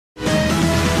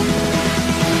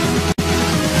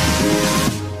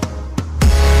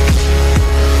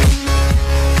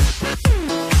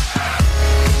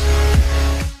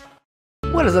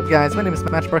What is up, guys? My name is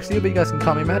Matchbox, but you guys can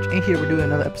call me Match, and here we're doing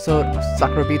another episode of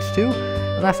Sakura Beach 2.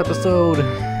 In last episode,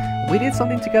 we did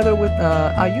something together with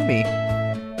Ayumi,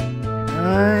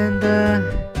 and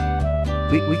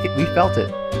we felt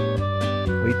it.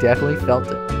 We definitely felt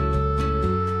it.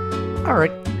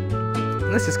 Alright,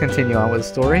 let's just continue on with the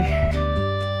story.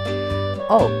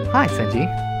 Oh, hi Senji.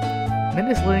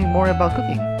 Nena's learning more about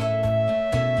cooking.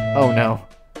 Oh no.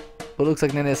 But it looks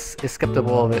like Nena is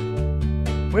skeptical of it.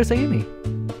 Where's Ayumi?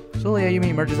 Slowly Ayumi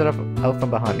emerges out from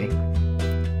behind me.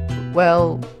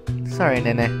 Well, sorry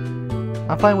Nene.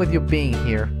 I'm fine with you being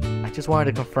here. I just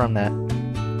wanted to confirm that.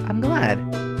 I'm glad.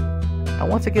 I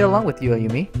want to get along with you,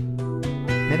 Ayumi.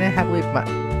 Nene happily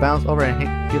bounds over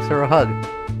and gives her a hug.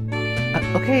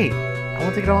 Okay, I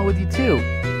want to get along with you too.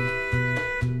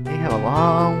 We have a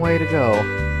long way to go.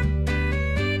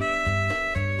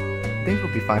 Things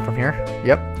will be fine from here.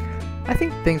 Yep. I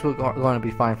think things will going to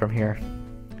be fine from here.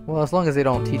 Well, as long as they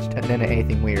don't teach Nene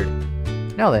anything weird.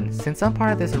 Now then, since I'm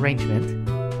part of this arrangement,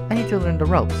 I need to learn the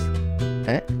ropes.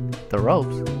 Eh? The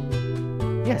ropes?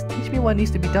 Yes, teach me what needs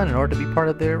to be done in order to be part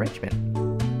of the arrangement.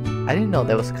 I didn't know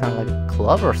that was kind of like a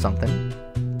club or something.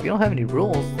 We don't have any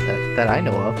rules that I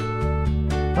know of.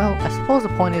 Well, I suppose the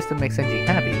point is to make Senji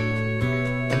happy.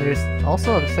 And there's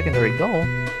also a secondary goal.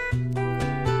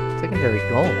 Secondary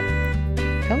goal?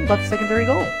 Tell me about the secondary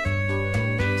goal.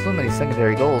 So many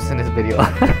secondary goals in this video.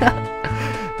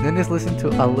 Nene's listened to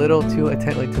a little too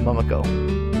intently to Momoko.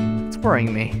 It's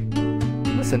worrying me.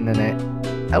 Listen, Nene.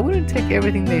 I wouldn't take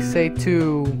everything they say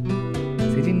to...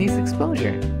 Senji needs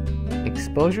exposure.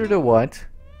 Exposure to what?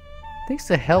 Things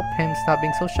to help him stop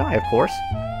being so shy, of course.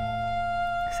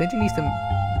 Senji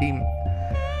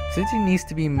needs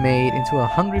to be made into a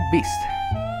hungry beast.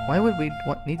 Why would we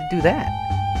need to do that?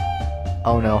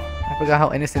 Oh no, I forgot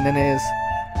how innocent Nene is.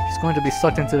 She's going to be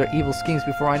sucked into their evil schemes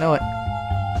before I know it.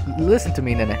 Listen to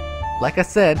me, Nene. Like I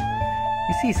said,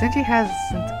 you see, Senji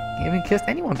hasn't even kissed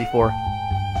anyone before.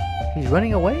 He's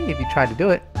running away if you try to do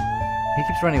it. He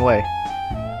keeps running away.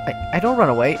 I don't run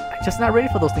away. I'm just not ready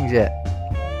for those things yet.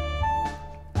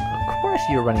 Of course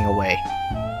you're running away.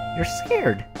 You're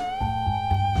scared.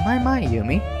 My,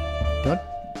 Yumi.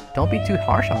 Don't be too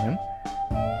harsh on him.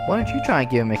 Why don't you try and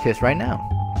give him a kiss right now?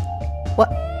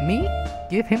 What? Me?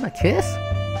 Give him a kiss?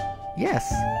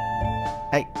 Yes.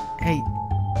 Hey.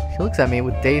 She looks at me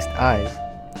with dazed eyes.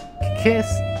 Kiss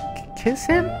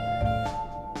him?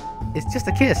 It's just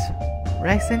a kiss,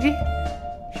 right, Senji?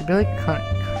 She barely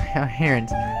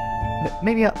coherent.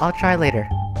 Maybe I'll try later.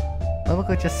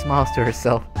 Momoko just smiles to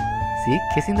herself. See,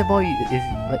 kissing the boy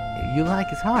you like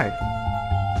is hard,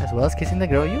 as well as kissing the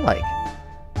girl you like.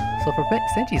 So for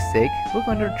Senji's sake, we're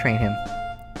going to train him.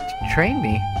 Train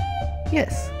me?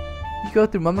 Yes. You go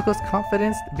through Momoko's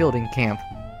confidence building camp.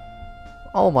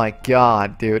 Oh my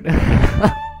god, dude. This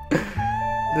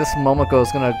Momoko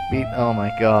is gonna be... Oh my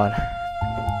god.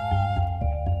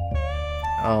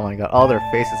 Oh my god. All their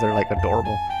faces are like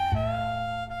adorable.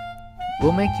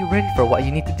 We'll make you ready for what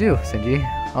you need to do, Senji.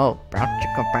 Oh, brown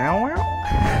chicken bow wow.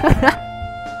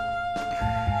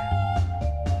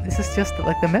 This is just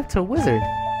like the mental wizard.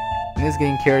 And is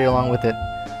getting carried along with it.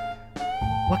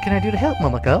 What can I do to help,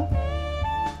 Momoko?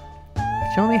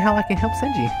 Show me how I can help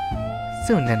Senji.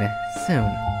 Soon, Nene, soon.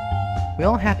 We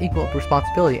all have equal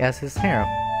responsibility as his harem.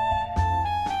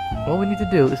 What we need to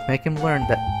do is make him learn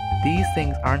that these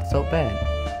things aren't so bad.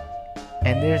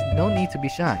 And there's no need to be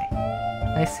shy.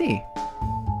 I see.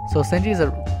 So Senji is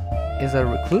a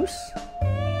recluse?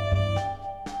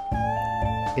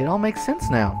 It all makes sense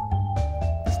now.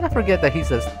 Let's not forget that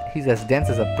he's as dense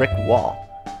as a brick wall.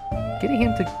 Getting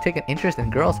him to take an interest in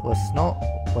girls was no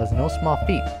small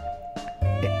feat.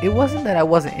 It wasn't that I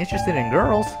wasn't interested in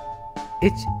girls.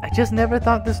 I just never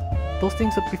thought those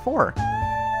things up before.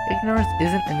 Ignorance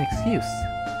isn't an excuse.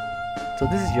 So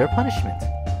this is your punishment.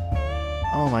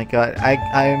 Oh my god,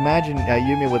 I imagine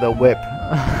Yumi with a whip.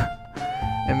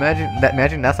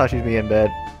 Imagine that's how she'd be in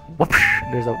bed. Whoosh,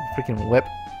 there's a freaking whip.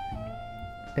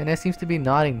 Nene seems to be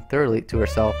nodding thoroughly to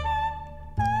herself.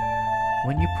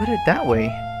 When you put it that way,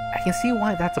 I can see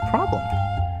why that's a problem.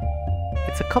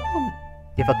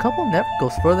 If a couple never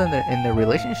goes further in their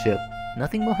relationship,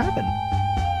 nothing will happen.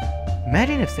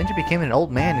 Imagine if Senji became an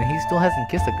old man and he still hasn't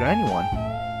kissed anyone.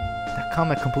 That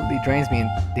comment completely drains me in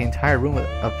the entire room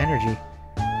of energy.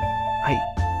 I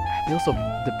feel so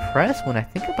depressed when I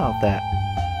think about that.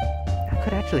 That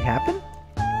could actually happen?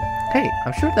 Hey,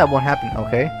 I'm sure that won't happen,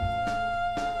 okay?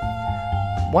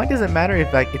 Why does it matter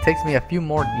if it takes me a few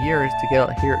more years to get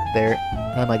there?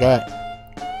 Oh my god.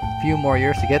 A few more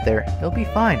years to get there. It'll be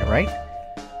fine, right?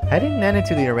 Heading Nene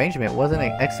to the arrangement wasn't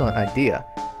an excellent idea.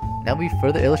 Now we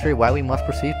further illustrate why we must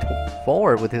proceed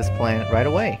forward with his plan right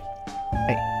away.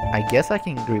 I guess I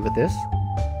can agree with this.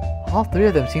 All three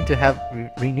of them seem to have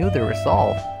renewed their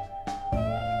resolve.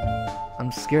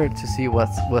 I'm scared to see what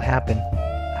will happen.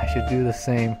 I should do the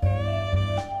same.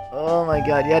 Oh my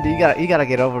god, yeah, dude, you gotta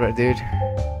get over it, dude.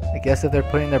 I guess if they're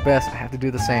putting their best, I have to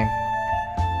do the same.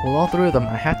 Well, all three of them,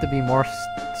 I have to be more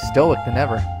stoic than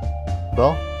ever.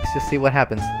 Well, let's just see what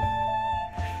happens.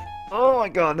 Oh my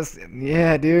god,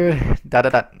 yeah, dude.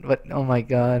 But, oh my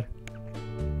god.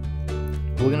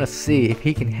 We're gonna see if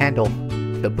he can handle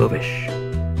the boobish.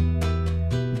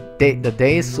 The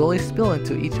days slowly spill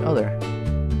into each other.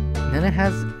 Nene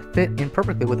has fit in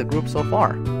perfectly with the group so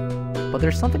far. But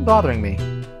there's something bothering me.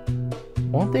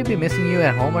 Won't they be missing you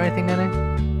at home or anything, Nene?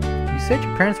 You said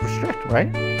your parents were strict,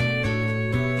 right?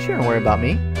 You shouldn't worry about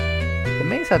me. The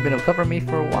maids have been covering me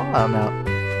for a while now.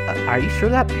 Are you sure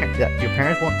that your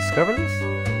parents won't discover this?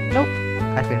 Nope.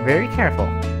 I've been very careful.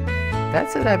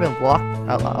 That said, I've been blocked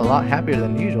a lot happier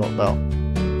than usual, though.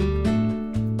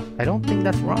 I don't think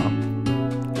that's wrong.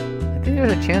 I think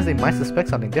there's a chance they might suspect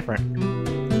something different.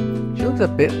 She looks a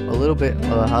little bit,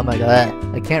 oh my god,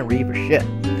 I can't read for shit.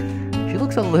 She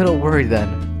looks a little worried then.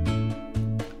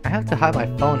 I have to hide my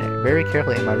phone very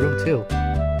carefully in my room too.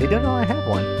 They don't know I have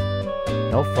one.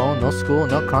 No phone, no school,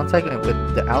 no contact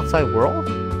with the outside world?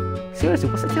 Seriously,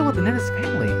 what's the deal with the Nene's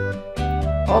family?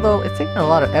 Although it's taken a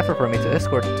lot of effort for me to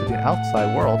escort to the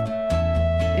outside world,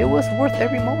 it was worth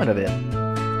every moment of it.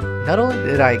 Not only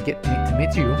did I get to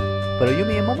meet you, but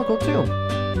Ayumi and Momoko too.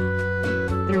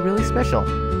 They're really special.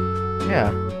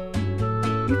 Yeah.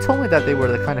 You told me that they were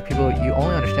the kind of people you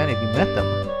only understand if you met them.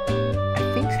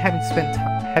 I think having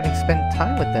spent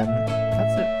time with them,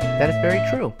 that is very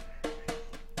true.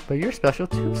 But you're special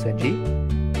too, Senji.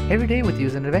 Every day with you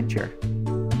is an adventure.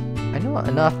 I know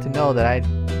enough to know that I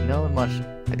don't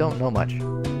know much.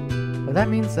 But that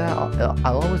means that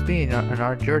I'll always be in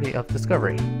our journey of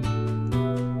discovery.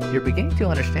 You're beginning to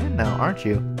understand now, aren't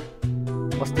you?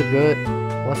 What's the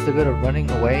good of running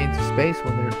away into space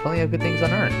when there's plenty of good things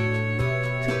on Earth?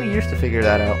 It took me years to figure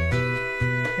that out.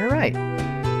 You're right.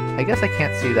 I guess I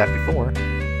can't see that before.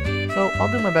 So I'll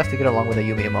do my best to get along with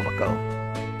Ayumi and Momoko.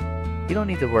 You don't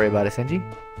need to worry about it, Senji.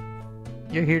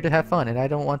 You're here to have fun, and I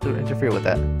don't want to interfere with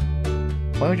that.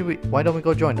 Why don't we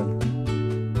go join them?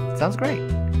 Sounds great.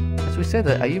 As we said,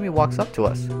 that Ayumi walks up to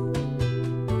us.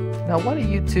 Now, what are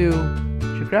you two?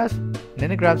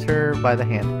 Nene grabs her by the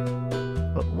hand.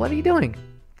 What are you doing?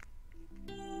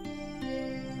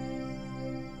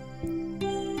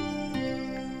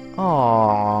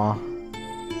 Aww,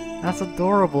 that's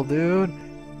adorable, dude.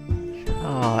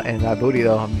 Oh, and that booty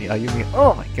though, Ayumi.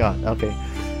 Oh my god. Okay.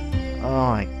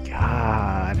 Oh my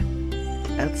god.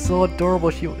 That's so adorable.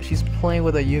 She's playing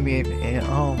with Ayumi, and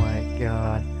oh my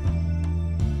god.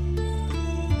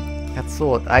 That's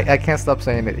so. I can't stop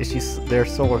saying it. They're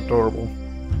so adorable.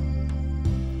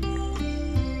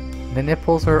 Then it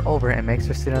pulls her over and makes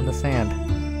her sit on the sand.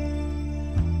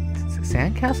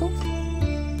 Sand castles?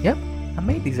 Yep, I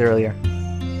made these earlier.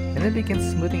 And then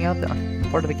begins smoothing out the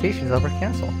fortifications of her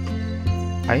castle.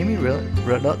 Ayumi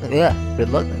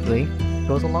reluctantly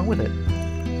goes along with it.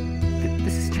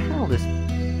 This is childish,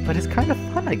 but it's kind of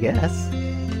fun, I guess.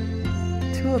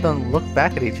 The two of them look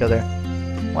back at each other.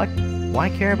 Why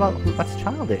care about what's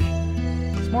childish?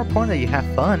 It's more important that you have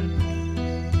fun.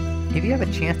 If you have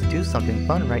a chance to do something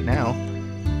fun right now,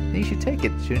 then you should take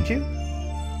it, shouldn't you?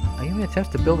 Ayumi attempts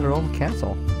to build her own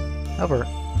castle. However,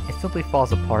 it simply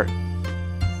falls apart.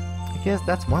 I guess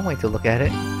that's one way to look at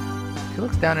it. She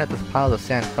looks down at the piles of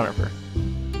sand in front of her.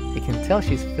 You can tell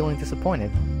she's feeling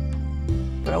disappointed.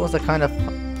 But I was kind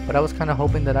of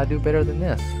hoping that I'd do better than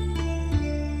this.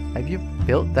 Have you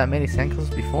built that many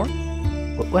sandcastles before?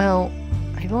 Well,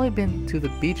 I've only been to the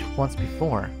beach once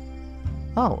before.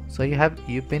 Oh, so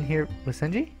you've been here with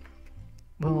Senji?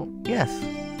 Well, yes.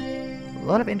 A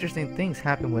lot of interesting things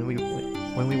happened when we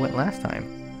went last time.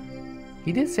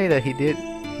 He did say that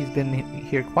he's been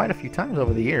here quite a few times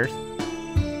over the years.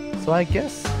 So I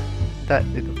guess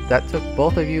that took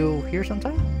both of you here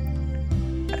sometime?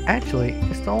 Actually,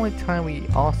 it's the only time we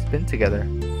all been together.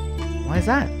 Why is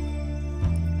that?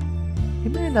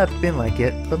 It may not have been like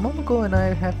it, but Momoko and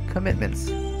I have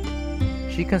commitments.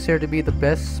 She considered to be the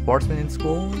best sportsman in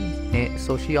school, and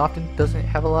so she often doesn't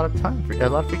have a lot of free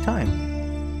time.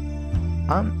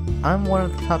 I'm one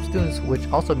of the top students, which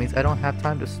also means I don't have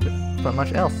time to spend for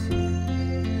much else.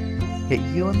 Yet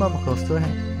you and Momoko still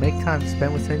make time to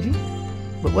spend with Senji?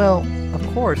 But well,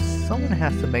 of course, someone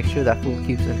has to make sure that fool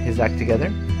keeps his act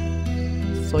together.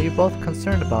 So you're both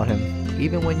concerned about him,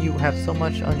 even when you have so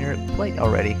much on your plate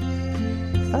already.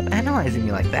 Stop analyzing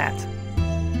me like that.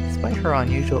 It's despite her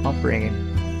unusual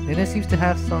upbringing, Nina seems to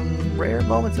have some rare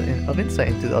moments of insight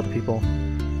into the other people.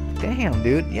 Damn,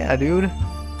 dude. Yeah, dude.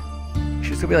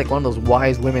 She's gonna be like one of those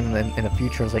wise women in the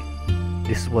future. It's like,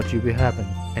 this is what you be happen,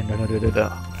 and da da da da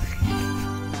da.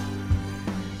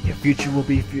 Your future will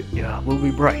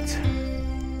be bright.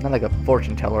 Not like a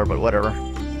fortune teller, but whatever.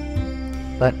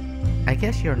 But I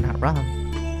guess you're not wrong.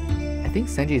 I think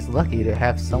Senji is lucky to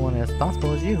have someone as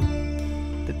thoughtful as you.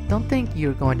 Don't think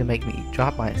you're going to make me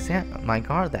drop my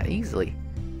guard that easily.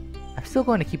 I'm still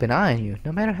going to keep an eye on you,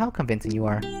 no matter how convincing you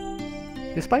are.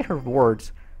 Despite her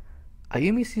words,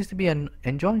 Ayumi seems to be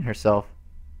enjoying herself.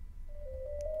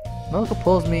 Momoko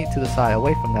pulls me to the side,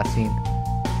 away from that scene.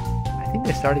 I think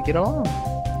they started to get along.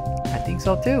 I think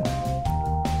so too.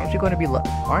 Aren't you going to be lucky,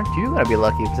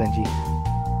 Senji?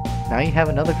 Now you have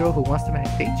another girl who wants to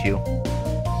date you.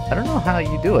 I don't know how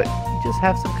you do it. You just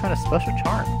have some kind of special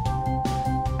charm.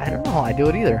 I don't know how I do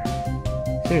it either.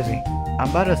 Seriously,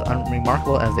 I'm about as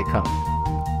unremarkable as they come.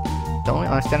 The only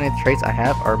outstanding traits I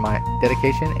have are my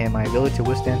dedication and my ability to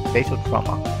withstand facial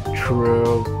trauma.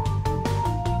 True.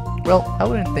 Well, I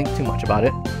wouldn't think too much about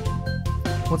it.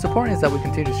 What's important is that we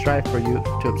continue to strive for you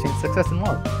to obtain success in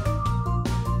love.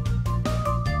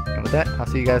 And with that, I'll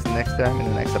see you guys next time in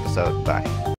the next episode.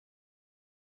 Bye.